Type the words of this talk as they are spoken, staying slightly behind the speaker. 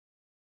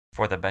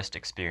For the best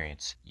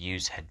experience,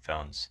 use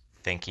headphones.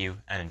 Thank you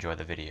and enjoy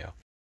the video.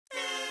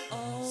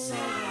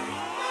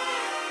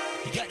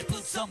 You got to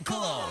put some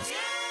clothes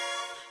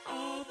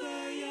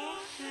over your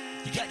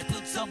head. You got to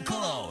put some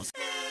clothes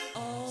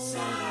over.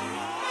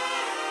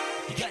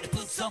 You got to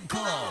put some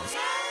clothes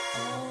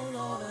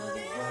all over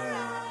the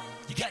world.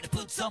 You got to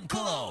put some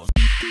clothes.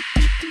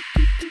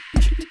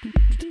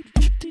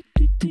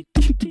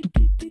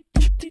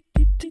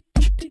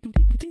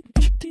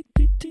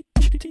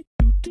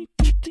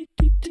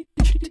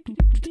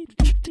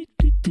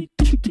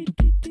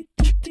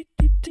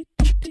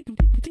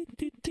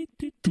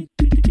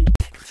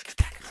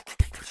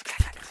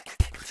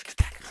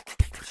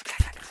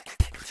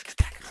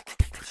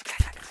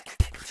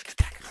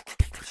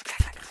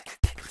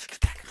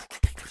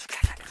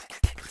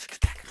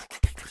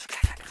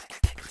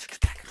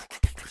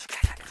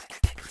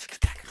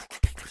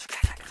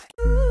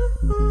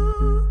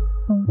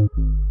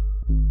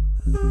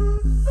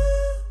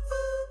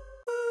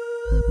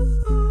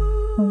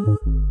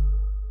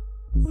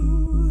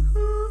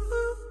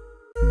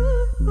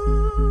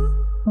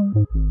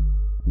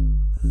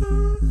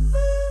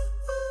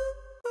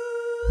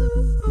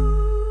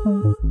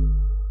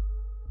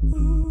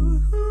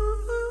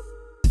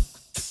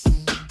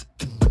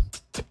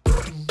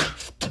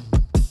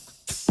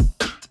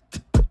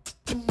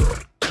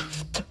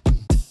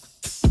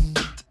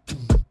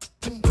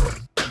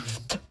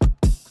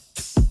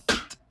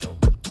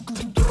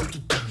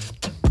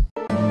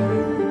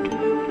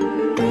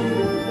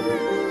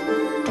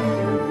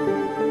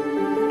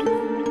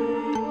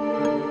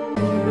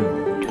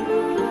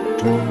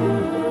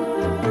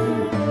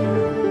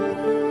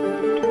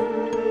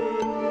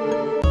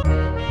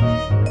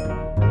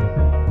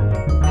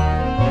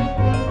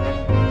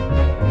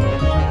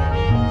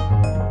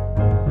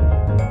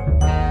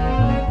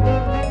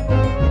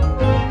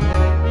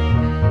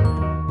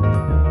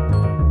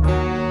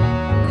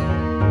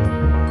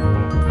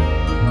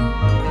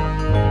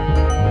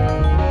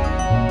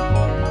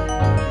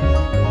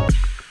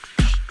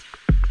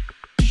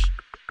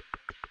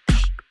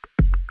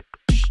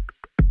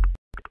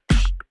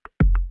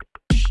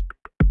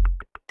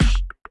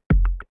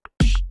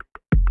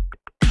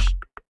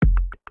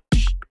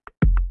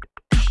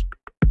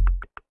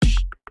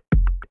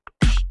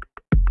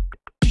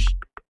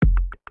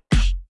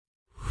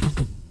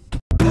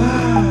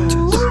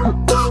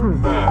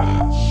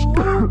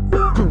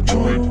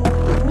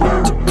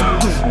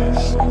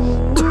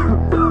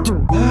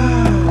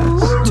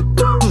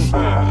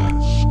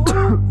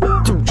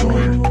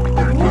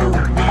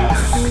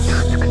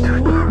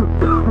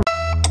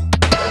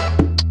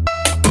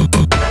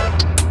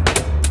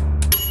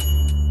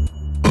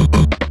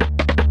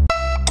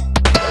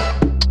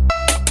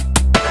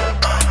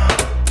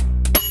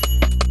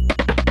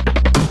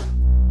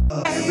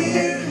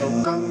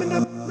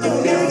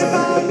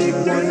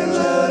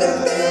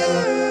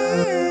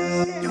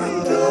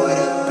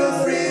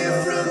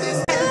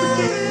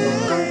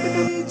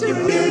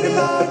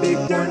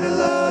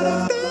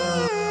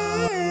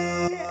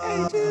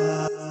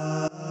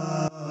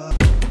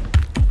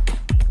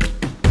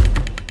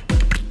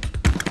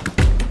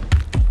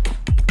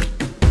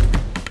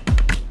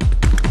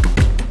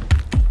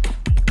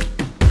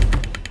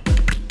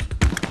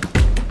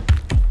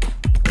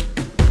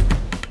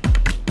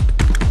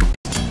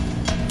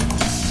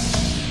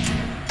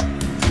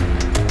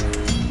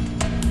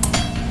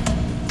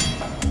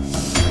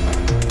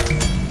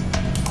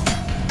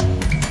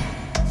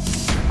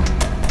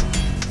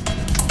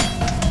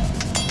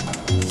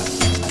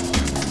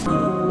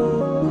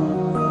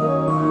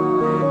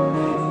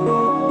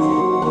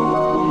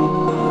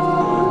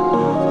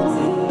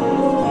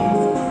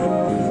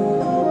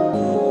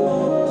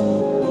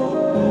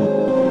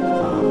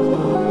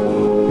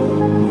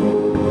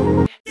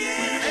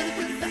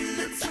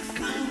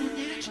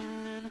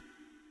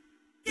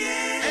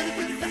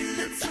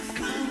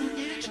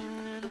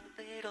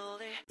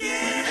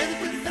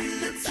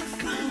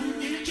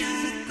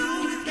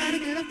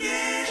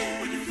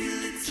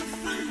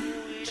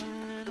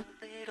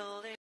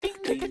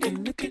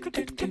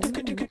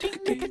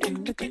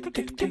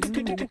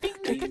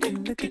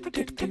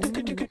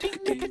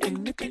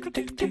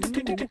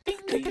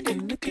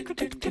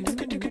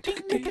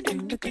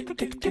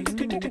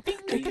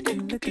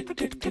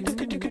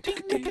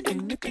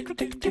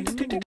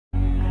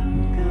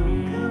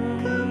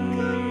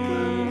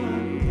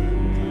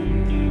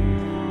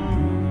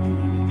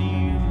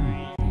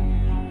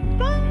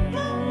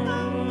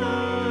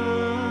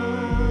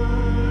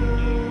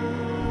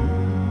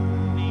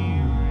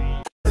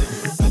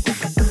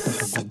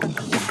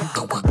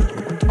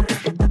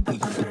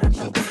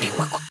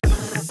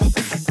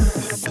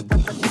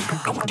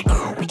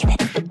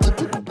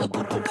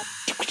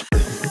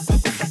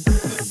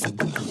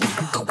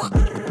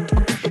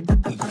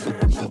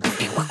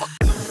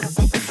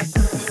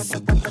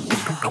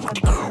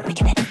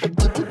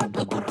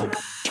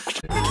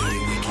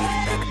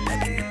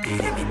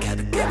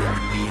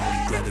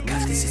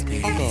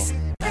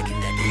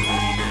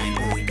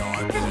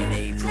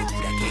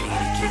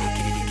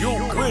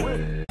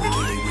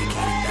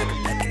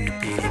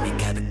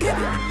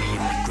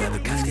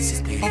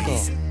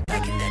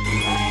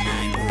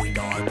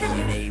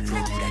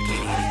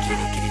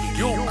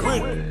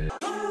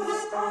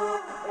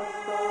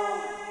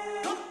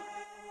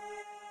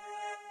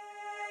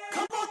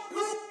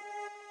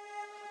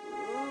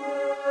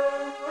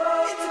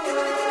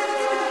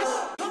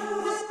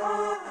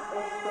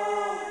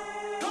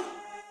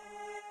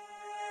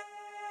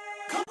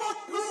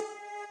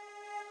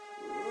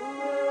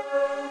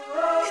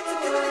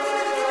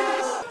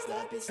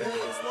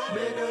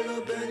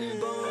 매달려 벤이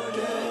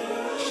번개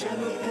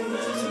샤머풍은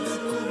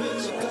두꺼비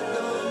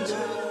가던데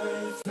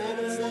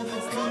매달려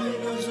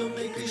부끄러워서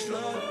make me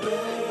sloppy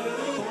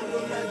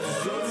혼돈한 두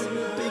손으로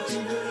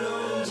뺏기는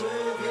런지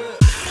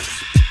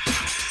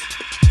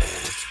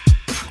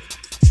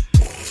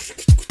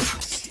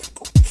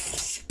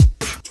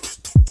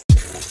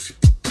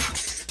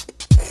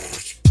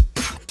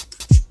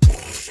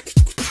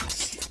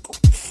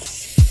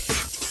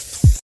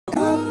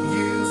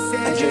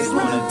I just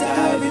wanna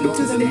dive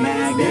into the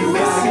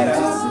magnet.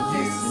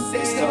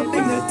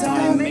 Stopping the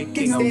time,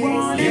 making a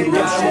run. You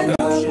gotta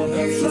go.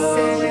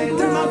 Flowing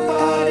through my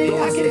body,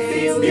 I can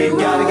feel you. You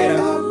gotta get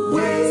up.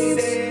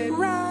 Waves,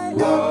 right.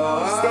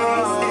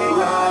 Stay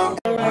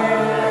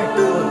right.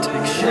 Don't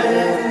take shit.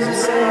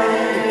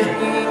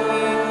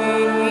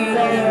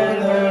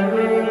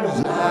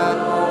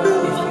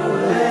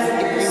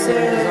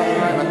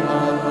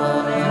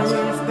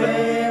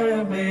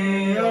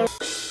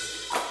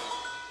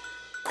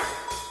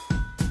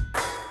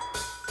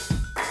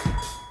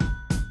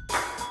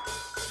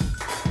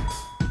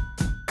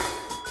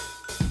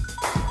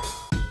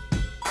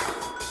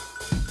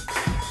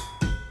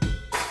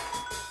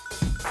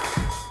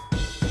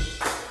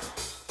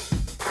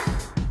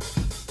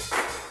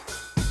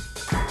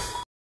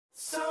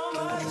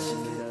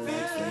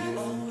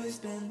 Always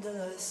been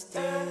the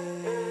stay.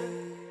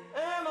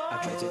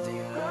 I try to think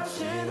of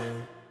you.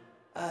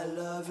 I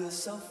love you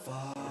so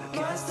far. I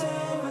can't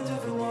stand when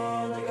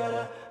everyone I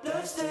gotta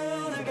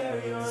understand. I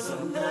carry on so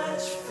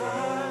much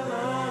fun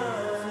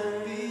for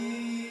me.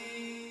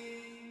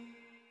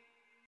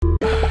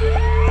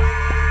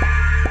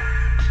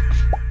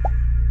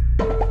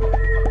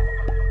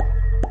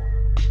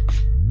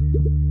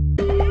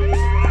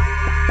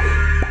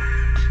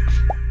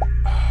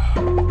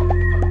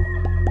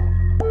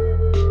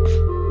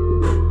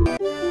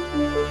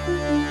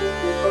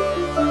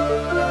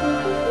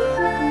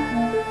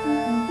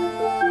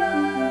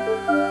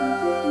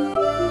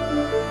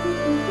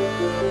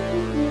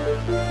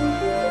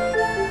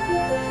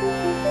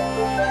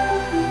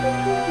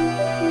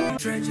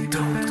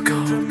 Don't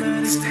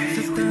go,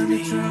 stay with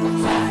me.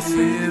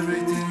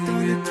 Everything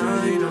you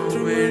tried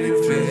already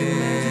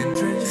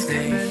been.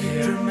 Stay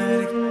here,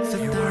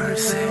 you are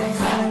safe.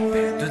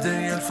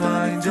 Today I'll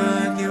find a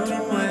new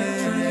way.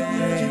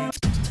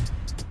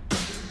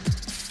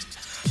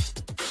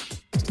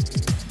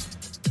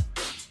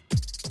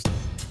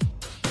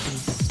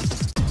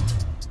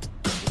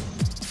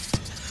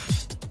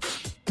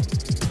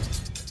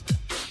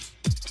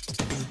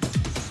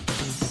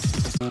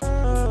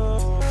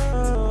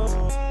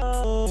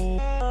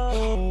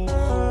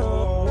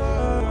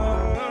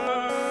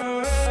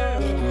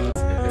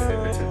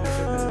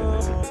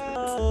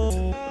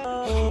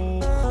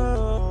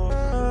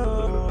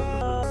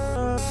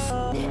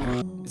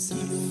 It's a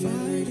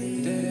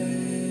Friday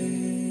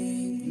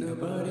day.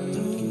 Nobody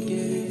can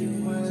get you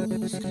where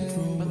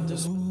from the